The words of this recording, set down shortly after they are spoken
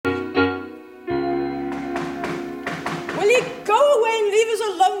you go away and leave us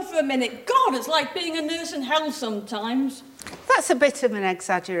alone for a minute? God, it's like being a nurse in hell sometimes. That's a bit of an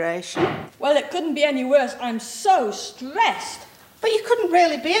exaggeration. Well, it couldn't be any worse. I'm so stressed. But you couldn't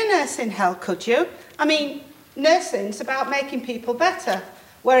really be a nurse in hell, could you? I mean, nursing's about making people better,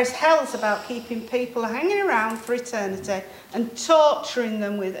 whereas hell's about keeping people hanging around for eternity and torturing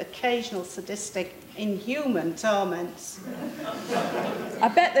them with occasional sadistic, inhuman torments. I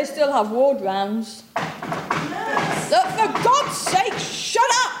bet they still have ward rounds. Look, for God's sake, shut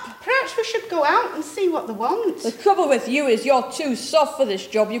up! Perhaps we should go out and see what they want. The trouble with you is you're too soft for this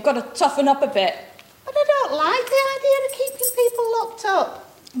job. You've got to toughen up a bit. But I don't like the idea of keeping people locked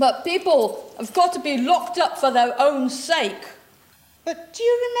up. But people have got to be locked up for their own sake. But do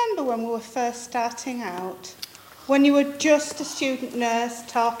you remember when we were first starting out? When you were just a student nurse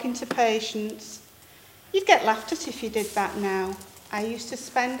talking to patients? You'd get laughed at if you did that now. I used to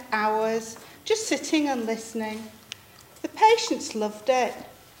spend hours just sitting and listening. The patients loved it.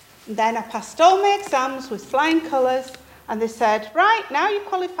 And then I passed all my exams with flying colours, and they said, right, now you're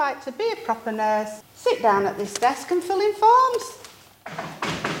qualified to be a proper nurse. Sit down at this desk and fill in forms.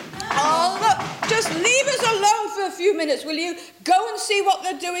 Oh, look, just leave us alone for a few minutes, will you? Go and see what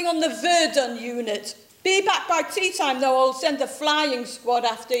they're doing on the Verdun unit. Be back by tea time, though. I'll send a flying squad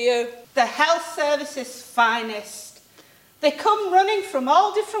after you. The health service's finest. They come running from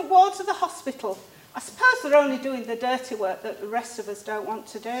all different wards of the hospital. I suppose they're only doing the dirty work that the rest of us don't want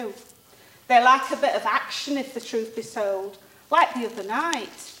to do. They like a bit of action, if the truth be told, like the other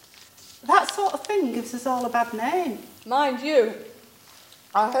night. That sort of thing gives us all a bad name. Mind you,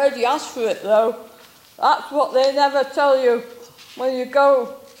 I heard you ask for it, though. That's what they never tell you when you go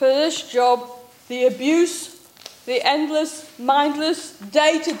for this job. The abuse, the endless, mindless,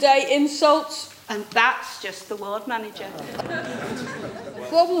 day-to-day insults. And that's just the ward manager. The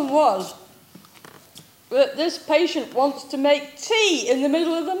problem was that this patient wants to make tea in the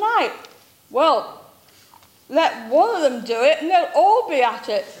middle of the night. Well, let one of them do it and they'll all be at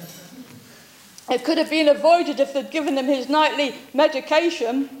it. It could have been avoided if they'd given him his nightly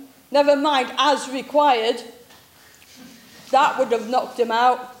medication, never mind as required. That would have knocked him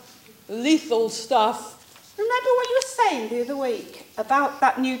out. Lethal stuff. Remember what you were saying the other week about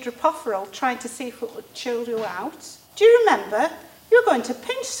that new Dropoferol trying to see if it would chill you out? Do you remember? You were going to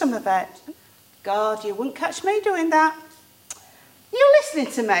pinch some of it. God, you wouldn't catch me doing that. You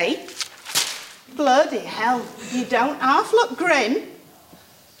listening to me? Bloody hell, you don't half look grim.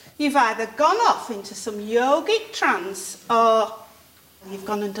 You've either gone off into some yogic trance or you've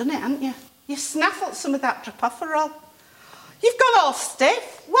gone and done it, haven't you? You've snaffled some of that Dropoferol. You've gone all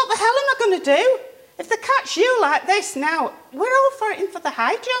stiff. What the hell am I going to do? If they catch you like this now, we're all fighting for the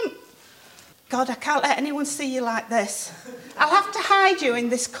high jump. God, I can't let anyone see you like this. I'll have to hide you in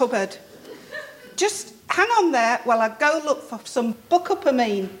this cupboard. Just hang on there while I go look for some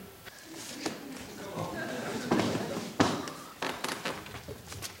bucopamine.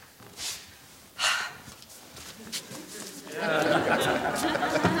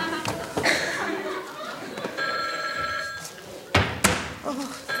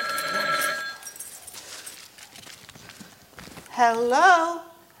 Hello?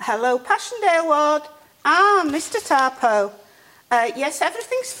 Hello, Passchendaele Ward. Ah, Mr. Tarpo. Yes,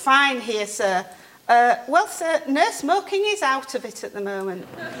 everything's fine here, sir. Well, sir, nurse smoking is out of it at the moment.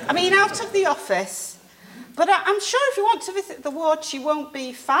 I mean, out of the office. But I'm sure if you want to visit the ward, she won't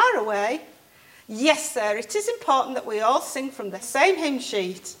be far away. Yes, sir, it is important that we all sing from the same hymn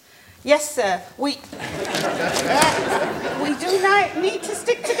sheet. Yes, sir, we do need to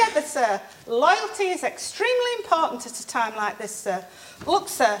stick together, sir. Loyalty is extremely important at a time like this, sir. Look,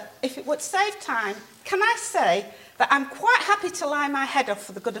 sir, if it would save time, can I say that I'm quite happy to lie my head off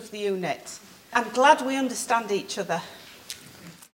for the good of the unit. I'm glad we understand each other.